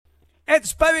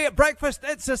It's Bowie at Breakfast.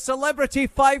 It's a Celebrity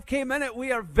 5K Minute.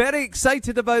 We are very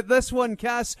excited about this one,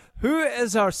 Cass. Who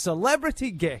is our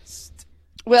celebrity guest?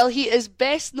 Well, he is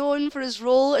best known for his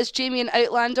role as Jamie in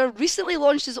Outlander, recently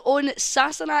launched his own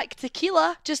Sassenach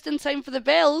tequila just in time for the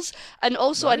bells, and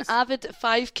also an avid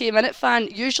 5K Minute fan,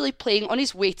 usually playing on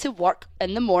his way to work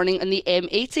in the morning on the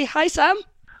M80. Hi, Sam.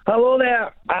 Hello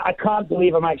there. I can't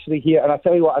believe I'm actually here, and I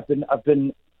tell you what,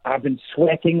 I've been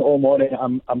sweating all morning.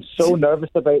 I'm so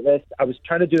nervous about this. I was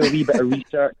trying to do a wee bit of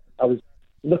research. I was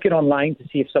looking online to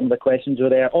see if some of the questions were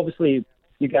there. Obviously,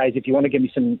 you guys, if you want to give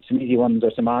me some easy ones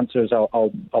or some answers,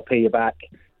 I'll pay you back.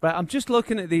 Right, I'm just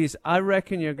looking at these. I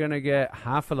reckon you're going to get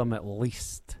half of them at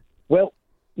least. Well,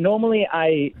 normally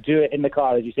I do it in the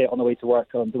car, as you say, on the way to work,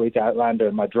 on the way to Outlander.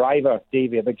 And my driver,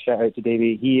 Davey, a big shout out to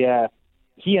Davey,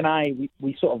 he and I,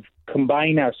 we sort of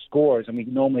combine our scores, and we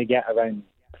normally get around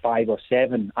 5 or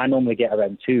 7. I normally get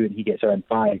around 2, and he gets around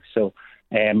 5. So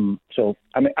I'm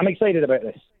excited about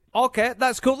this. Okay,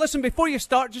 that's cool. Listen, before you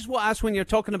start, just want to ask, when you're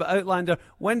talking about Outlander,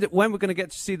 when we're going to get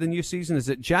to see the new season? Is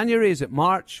it January? Is it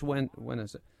March? When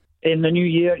is it? In the new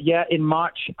year, yeah, in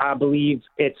March, I believe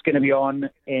it's going to be on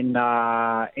in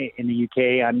the UK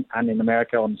and in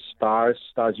America on Stars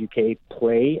UK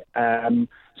Play.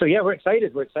 So yeah, we're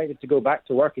excited. We're excited to go back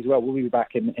to work as well. We'll be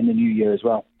back in the new year as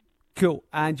well. Cool.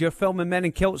 And you're filming Men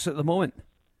in Kilts at the moment?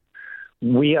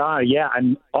 We are, yeah.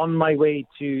 I'm on my way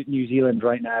to New Zealand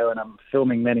right now, and I'm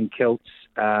filming Men in Kilts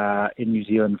in New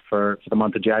Zealand for the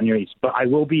month of January. But I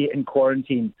will be in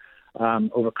quarantine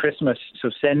over Christmas,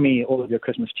 so send me all of your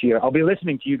Christmas cheer. I'll be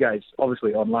listening to you guys,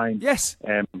 obviously, online. Yes,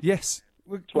 yes.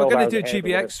 We're going to do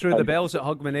GBX through the bells at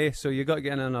Hogmanay, so you got to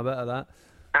get in a bit of that.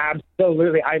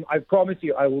 Absolutely. I promise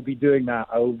you I will be doing that.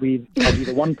 I'll be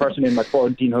the one person in my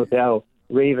quarantine hotel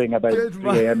raving about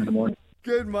 3 a.m. in the morning.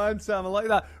 Good man, Sam. I like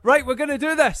that. Right, we're going to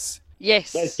do this.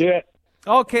 Yes. Let's do it.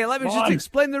 Okay, let me just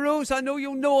explain the rules. I know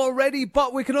you'll know already,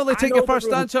 but we can only take your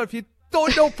first answer. If you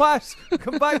don't know pass,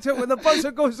 come back to it when the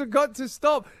buzzer goes and got to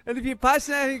stop. And if you pass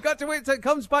it, you've got to wait till it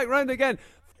comes back round again.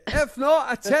 If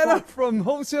not, a tenner from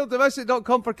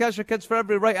wholesaledomestic.com for cash for kids for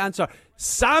every right answer.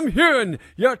 Sam Heughan,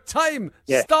 your time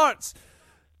starts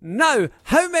now.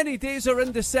 How many days are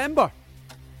in December?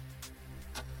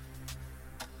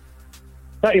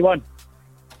 31.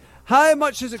 How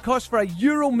much does it cost for a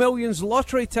Euro Millions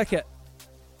lottery ticket?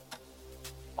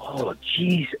 Oh,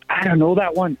 jeez. I don't know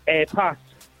that one. Pass.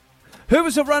 Who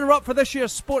was the runner-up for this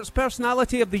year's Sports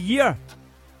Personality of the Year?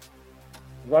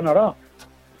 Runner-up?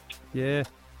 Yeah.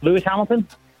 Lewis Hamilton?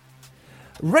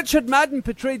 Richard Madden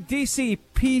portrayed DC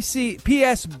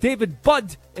PS David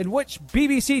Budd in which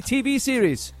BBC TV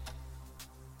series?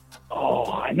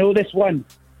 Oh, I know this one.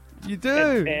 You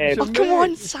do? Come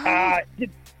on, Sam. Is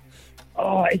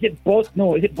it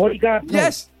Bodyguard?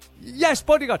 No. Yes,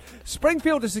 Bodyguard.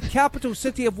 Springfield is the capital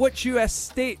city of which US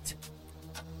state?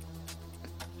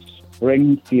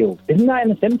 Springfield. Isn't that in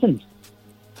The Simpsons?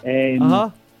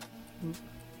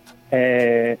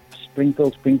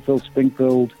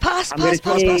 Springfield. Pass.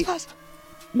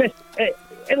 Miss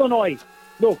Illinois.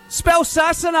 No. Spell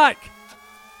Sassenach.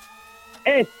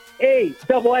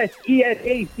 SASSENACH.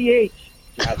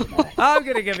 I'm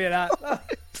going to give you that.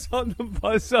 It's on the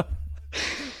buzzer.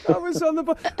 That was on the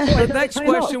buzzer. The next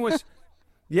question was...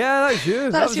 Yeah, that's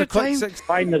you. That was a quick 6.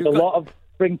 Fine, there's a lot of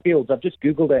Springfields. I've just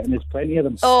Googled it and there's plenty of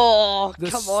them. Oh,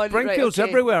 there's come on. Springfields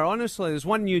everywhere, honestly. There's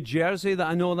one New Jersey that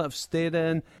I know that I've stayed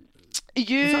in.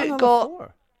 You got...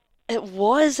 4? It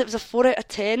was a 4 out of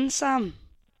 10, Sam.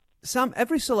 Sam,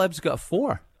 every celeb's got a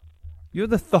 4. You're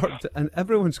the third and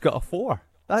everyone's got a 4.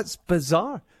 That's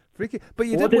bizarre. Freaky. But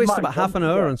you did waste about half an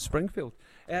hour on Springfield.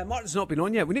 Martin's not been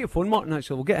on yet. We need to phone Martin,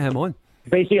 actually. We'll get him on.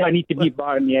 Basically, I need to beat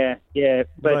Martin, yeah.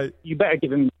 But you better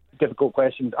give him difficult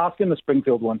questions. Ask him the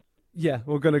Springfield one. Yeah,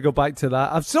 we're going to go back to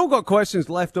that. I've still got questions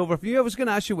left over for you. I was going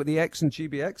to ask you what the X in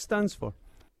GBX stands for.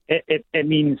 It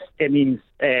means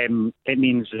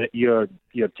that you're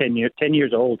 10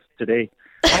 years old today.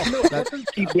 That's what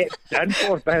GBX stands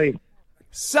for, Barry.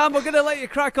 Sam, we're going to let you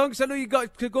crack on because I know you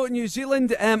got to go to New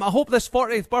Zealand. I hope this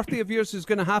 40th birthday of yours is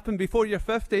going to happen before you're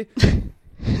 50.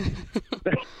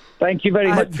 Thank you very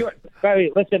much.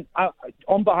 Barry, listen,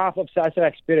 on behalf of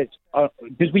Sassenach Spirits,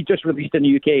 because we just released in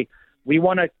the UK, we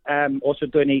want to also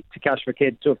donate to Cash for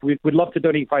Kids. So we'd love to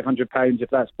donate £500 if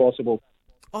that's possible.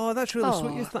 Oh, that's really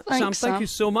sweet. Sam, thank you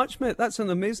so much, mate. That's an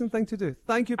amazing thing to do.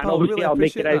 Thank you, pal. And obviously, really I'll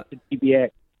make it out to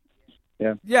GBX.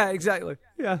 Yeah, exactly.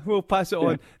 Yeah, we'll pass it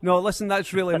on. No, listen,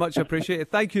 that's really much appreciated.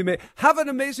 Thank you, mate. Have an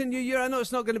amazing new year. I know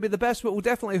it's not going to be the best, but we'll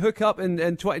definitely hook up in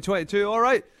 2022, all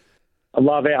right? I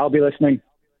love it. I'll be listening.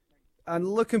 And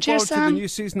looking forward to the new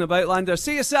season of Outlander.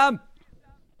 See you, Sam.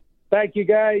 Thank you,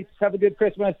 guys. Have a good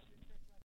Christmas.